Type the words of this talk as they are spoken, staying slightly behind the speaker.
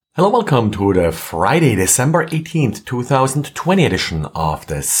Hello, welcome to the Friday, December 18th, 2020 edition of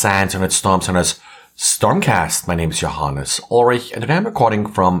the SANS Internet Storm Center's StormCast. My name is Johannes Ulrich, and today I'm recording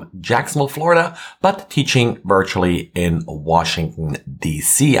from Jacksonville, Florida, but teaching virtually in Washington,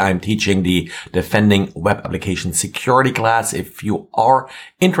 D.C. I'm teaching the Defending Web Application Security class. If you are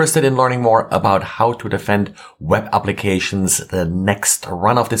interested in learning more about how to defend web applications, the next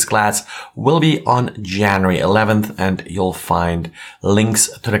run of this class will be on January 11th, and you'll find links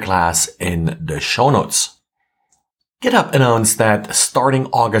to the class in the show notes. GitHub announced that starting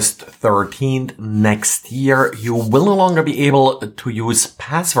August 13th next year, you will no longer be able to use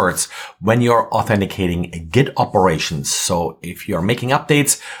passwords when you're authenticating Git operations. So if you're making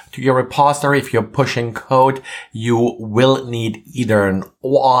updates to your repository, if you're pushing code, you will need either an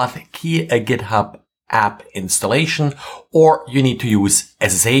OAuth key, a GitHub app installation, or you need to use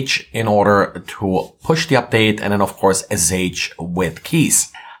SSH in order to push the update, and then of course SSH with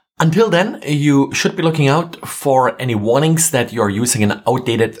keys. Until then, you should be looking out for any warnings that you're using an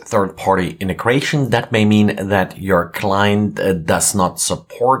outdated third-party integration. That may mean that your client does not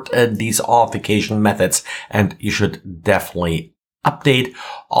support these authentication methods, and you should definitely update.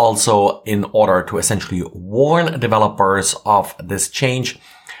 Also, in order to essentially warn developers of this change,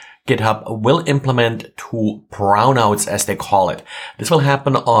 GitHub will implement two brownouts, as they call it. This will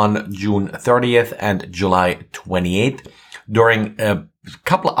happen on June 30th and July 28th. During a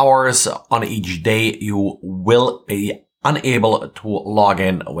couple hours on each day, you will be unable to log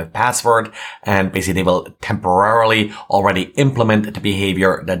in with password, and basically they will temporarily already implement the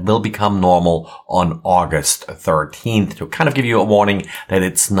behavior that will become normal on August 13th to kind of give you a warning that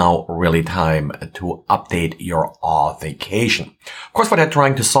it's now really time to update your authentication. Of course, what they're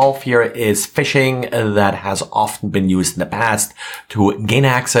trying to solve here is phishing that has often been used in the past to gain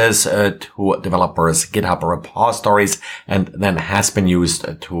access to developers' GitHub repositories, and then has been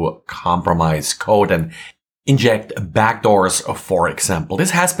used to compromise code and inject backdoors, for example. This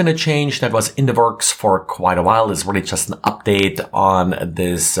has been a change that was in the works for quite a while. It's really just an update on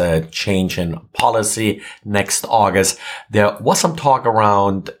this change in policy next August. There was some talk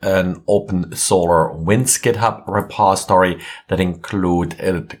around an open SolarWinds GitHub repository that include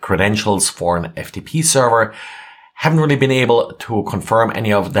the credentials for an FTP server. Haven't really been able to confirm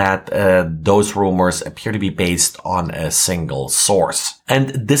any of that. Those rumors appear to be based on a single source. And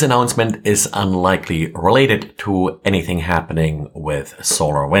this announcement is unlikely related to anything happening with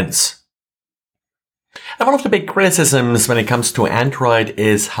SolarWinds. And one of the big criticisms when it comes to Android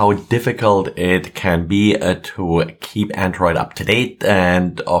is how difficult it can be to keep Android up to date.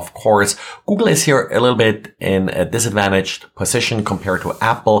 And of course, Google is here a little bit in a disadvantaged position compared to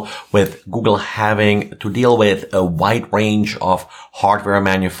Apple, with Google having to deal with a wide range of hardware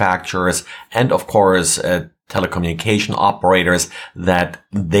manufacturers and of course, telecommunication operators that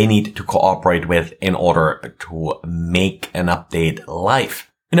they need to cooperate with in order to make an update live.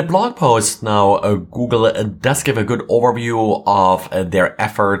 In a blog post now, Google does give a good overview of their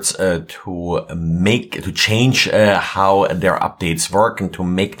efforts to change how their updates work and to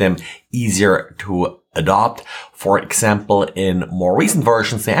make them easier to adopt. For example, in more recent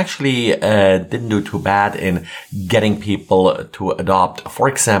versions, they actually didn't do too bad in getting people to adopt, for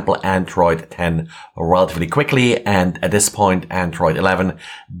example, Android 10 relatively quickly. And at this point, Android 11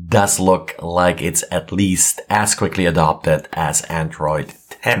 does look like it's at least as quickly adopted as Android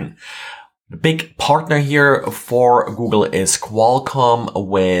 10. The big partner here for Google is Qualcomm,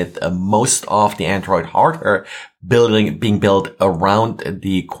 with most of the Android hardware being built around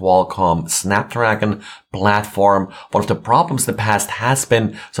the Qualcomm Snapdragon platform. One of the problems in the past has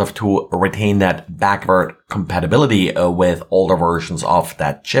been sort of to retain that backward compatibility with older versions of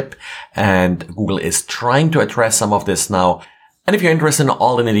that chip, and Google is trying to address some of this now. And if you're interested in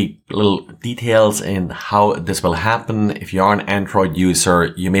all the little details in how this will happen, if you are an Android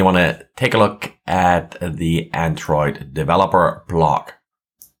user, you may want to take a look at the Android developer blog.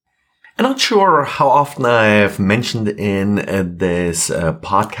 I'm not sure how often I've mentioned in this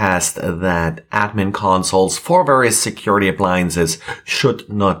podcast that admin consoles for various security appliances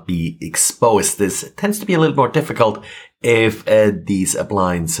should not be exposed. This tends to be a little more difficult if these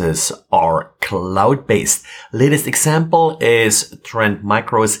appliances are cloud-based. Latest example is Trend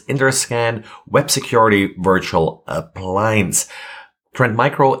Micro's Interscan Web Security Virtual Appliance. Trend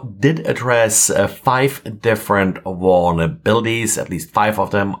Micro did address 5 different vulnerabilities. At least 5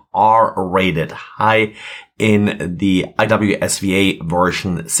 of them are rated high in the IWSVA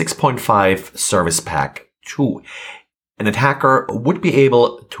version 6.5 Service Pack 2. An attacker would be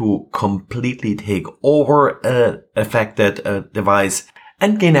able to completely take over an affected device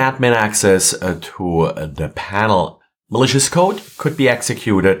and gain admin access to the panel. Malicious code could be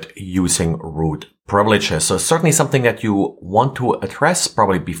executed using root privileges. So certainly something that you want to address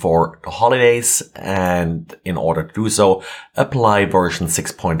probably before the holidays. And in order to do so, apply version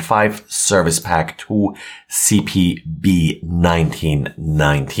 6.5 Service Pack 2 CPB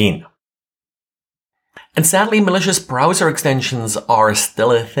 1919. And sadly, malicious browser extensions are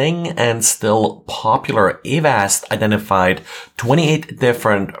still a thing and still popular. Avast identified 28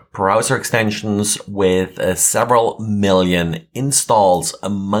 different browser extensions with several million installs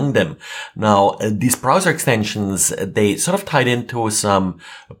among them. Now, these browser extensions, they sort of tied into some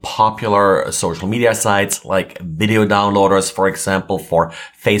popular social media sites like video downloaders, for example, for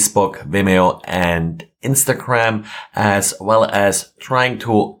Facebook, Vimeo, and Instagram, as well as trying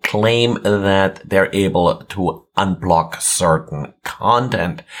to claim that they're able to unblock certain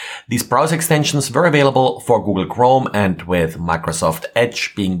content. These browser extensions were available for Google Chrome, and with Microsoft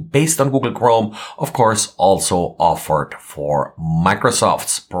Edge being based on Google Chrome, of course, also offered for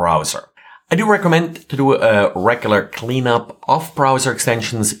Microsoft's browser. I do recommend to do a regular cleanup of browser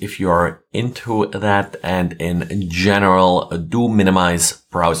extensions if you're into that, and in general, do minimize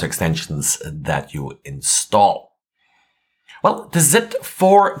browser extensions that you install. Well, this is it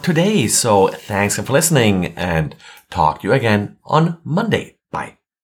for today. So thanks for listening, and talk to you again on Monday. Bye.